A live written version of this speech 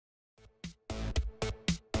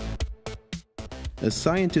A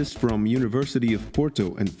scientist from University of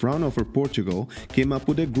Porto and Fraunhofer, Portugal, came up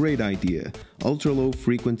with a great idea: ultra-low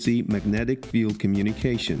frequency magnetic field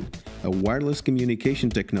communication, a wireless communication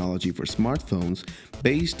technology for smartphones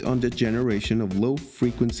based on the generation of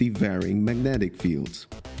low-frequency varying magnetic fields.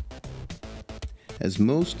 As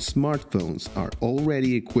most smartphones are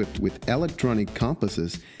already equipped with electronic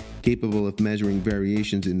compasses capable of measuring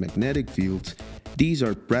variations in magnetic fields, these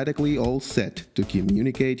are practically all set to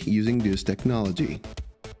communicate using this technology.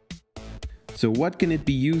 So what can it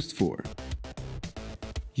be used for?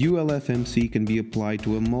 ULF-MC can be applied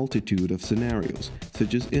to a multitude of scenarios,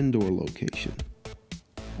 such as indoor location.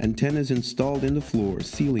 Antennas installed in the floor,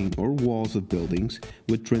 ceiling or walls of buildings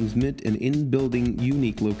would transmit an in-building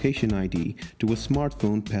unique location ID to a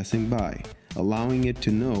smartphone passing by, allowing it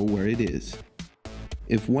to know where it is.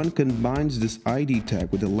 If one combines this ID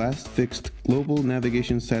tag with the last fixed global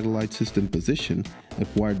navigation satellite system position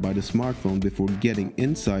acquired by the smartphone before getting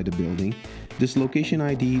inside the building, this location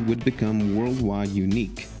ID would become worldwide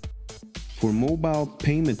unique. For mobile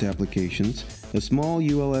payment applications, a small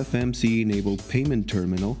ULF-MC-enabled payment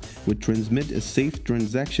terminal would transmit a safe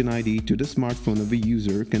transaction ID to the smartphone of a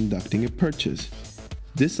user conducting a purchase.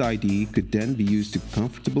 This ID could then be used to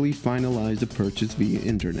comfortably finalize the purchase via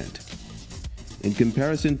internet. In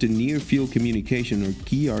comparison to near-field communication or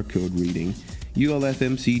QR code reading,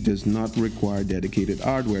 ULF-MC does not require dedicated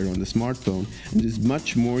hardware on the smartphone and is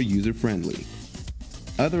much more user-friendly.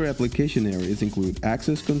 Other application areas include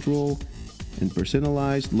access control and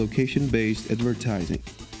personalized location-based advertising.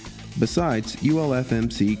 Besides,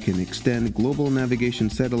 ULF-MC can extend global navigation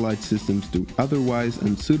satellite systems to otherwise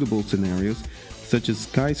unsuitable scenarios such as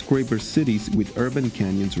skyscraper cities with urban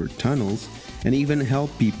canyons or tunnels, and even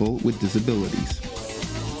help people with disabilities.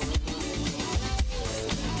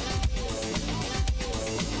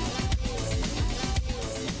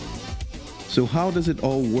 So how does it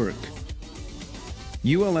all work?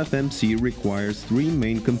 ULF-MC requires three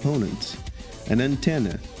main components: an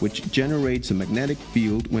antenna, which generates a magnetic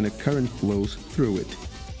field when a current flows through it;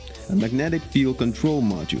 a magnetic field control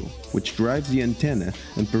module, which drives the antenna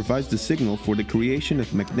and provides the signal for the creation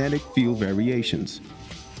of magnetic field variations.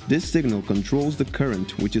 This signal controls the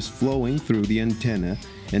current which is flowing through the antenna,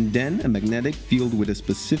 and then a magnetic field with a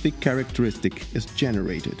specific characteristic is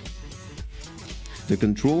generated. The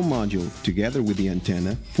control module, together with the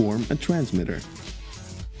antenna, form a transmitter.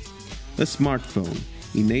 A smartphone,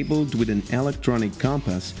 enabled with an electronic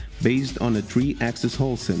compass based on a three-axis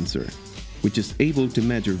Hall sensor, which is able to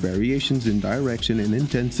measure variations in direction and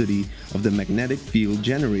intensity of the magnetic field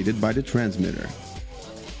generated by the transmitter.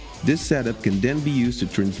 This setup can then be used to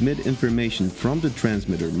transmit information from the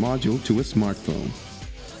transmitter module to a smartphone.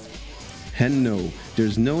 And no,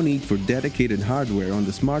 there's no need for dedicated hardware on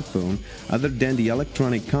the smartphone other than the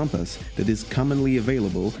electronic compass that is commonly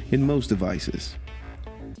available in most devices.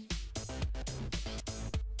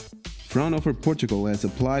 Fraunhofer, Portugal has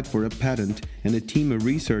applied for a patent, and a team of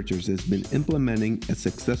researchers has been implementing a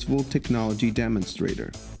successful technology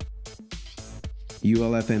demonstrator.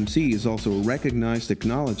 ULF-MC is also a recognized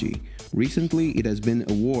technology. Recently, it has been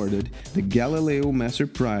awarded the Galileo Master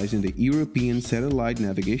Prize in the European Satellite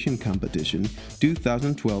Navigation Competition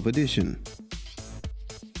 2012 edition.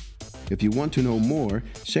 If you want to know more,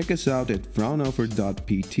 check us out at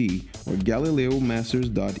fraunhofer.pt or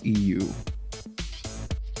galileomasters.eu.